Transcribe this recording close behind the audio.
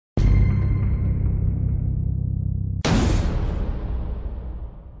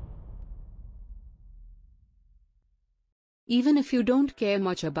Even if you don't care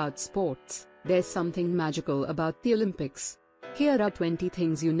much about sports, there's something magical about the Olympics. Here are 20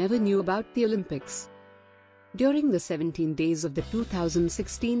 things you never knew about the Olympics. During the 17 days of the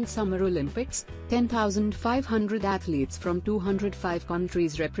 2016 Summer Olympics, 10,500 athletes from 205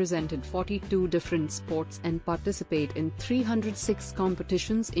 countries represented 42 different sports and participate in 306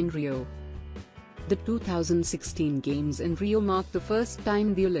 competitions in Rio. The 2016 Games in Rio mark the first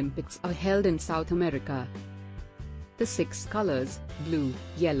time the Olympics are held in South America. The 6 colors, blue,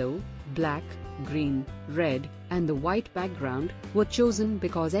 yellow, black, green, red, and the white background, were chosen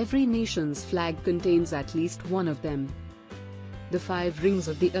because every nation's flag contains at least one of them. The 5 rings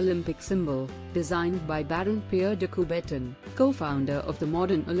of the Olympic symbol, designed by Baron Pierre de Coubertin, co-founder of the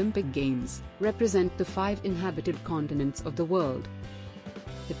modern Olympic Games, represent the 5 inhabited continents of the world.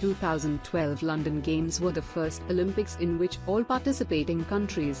 The 2012 London Games were the first Olympics in which all participating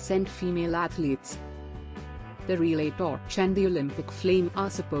countries sent female athletes. The relay torch and the Olympic flame are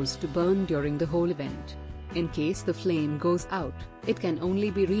supposed to burn during the whole event. In case the flame goes out, it can only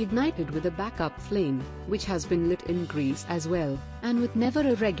be reignited with a backup flame, which has been lit in Greece as well, and with never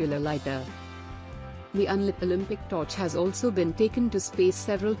a regular lighter. The unlit Olympic torch has also been taken to space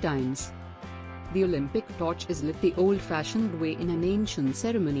several times. The Olympic torch is lit the old-fashioned way in an ancient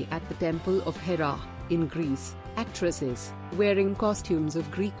ceremony at the Temple of Hera, in Greece. Actresses, wearing costumes of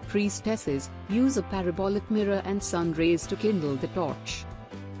Greek priestesses, use a parabolic mirror and sun rays to kindle the torch.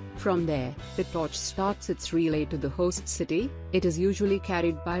 From there, the torch starts its relay to the host city. It is usually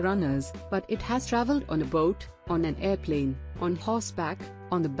carried by runners, but it has traveled on a boat, on an airplane, on horseback,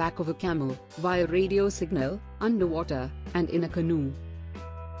 on the back of a camel, via radio signal, underwater, and in a canoe.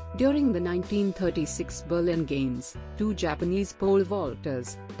 During the 1936 Berlin Games, 2 Japanese pole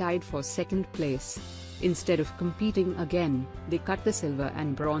vaulters tied for second place. Instead of competing again, they cut the silver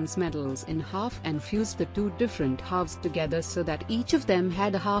and bronze medals in half and fused the 2 different halves together so that each of them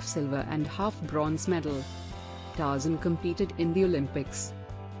had a half silver and half bronze medal. Tarzan competed in the Olympics.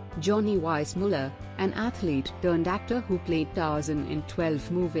 Johnny Weissmuller, an athlete turned actor who played Tarzan in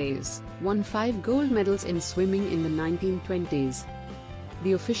 12 movies, won 5 gold medals in swimming in the 1920s.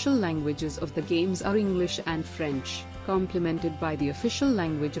 The official languages of the Games are English and French, complemented by the official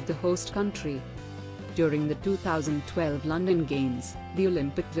language of the host country. During the 2012 London Games, the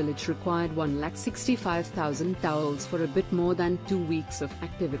Olympic Village required 165,000 towels for a bit more than 2 weeks of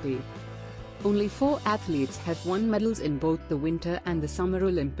activity. Only 4 athletes have won medals in both the Winter and the Summer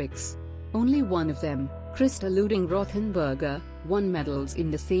Olympics. Only one of them, Christa Luding-Rothenburger, won medals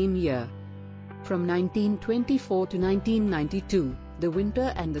in the same year. From 1924 to 1992, the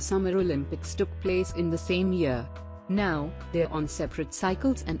Winter and the Summer Olympics took place in the same year. Now, they're on separate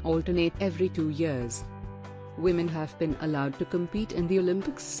cycles and alternate every 2 years. Women have been allowed to compete in the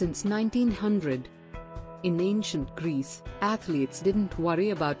Olympics since 1900. In ancient Greece, athletes didn't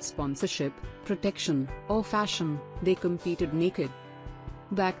worry about sponsorship, protection, or fashion. They competed naked.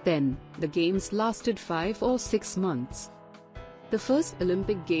 Back then, the games lasted 5 or 6 months. The first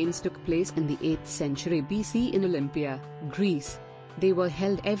Olympic Games took place in the 8th century BC in Olympia, Greece. They were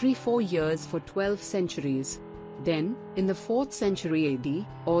held every 4 years for 12 centuries. Then, in the 4th century AD,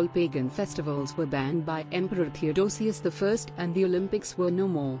 all pagan festivals were banned by Emperor Theodosius I and the Olympics were no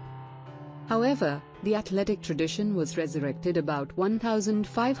more. However, the athletic tradition was resurrected about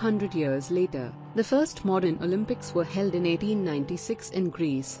 1,500 years later. The first modern Olympics were held in 1896 in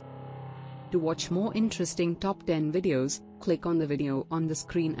Greece. To watch more interesting top 10 videos, click on the video on the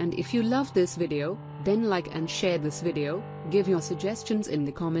screen, and if you love this video, then like and share this video, give your suggestions in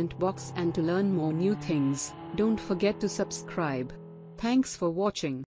the comment box, and to learn more new things, don't forget to subscribe. Thanks for watching.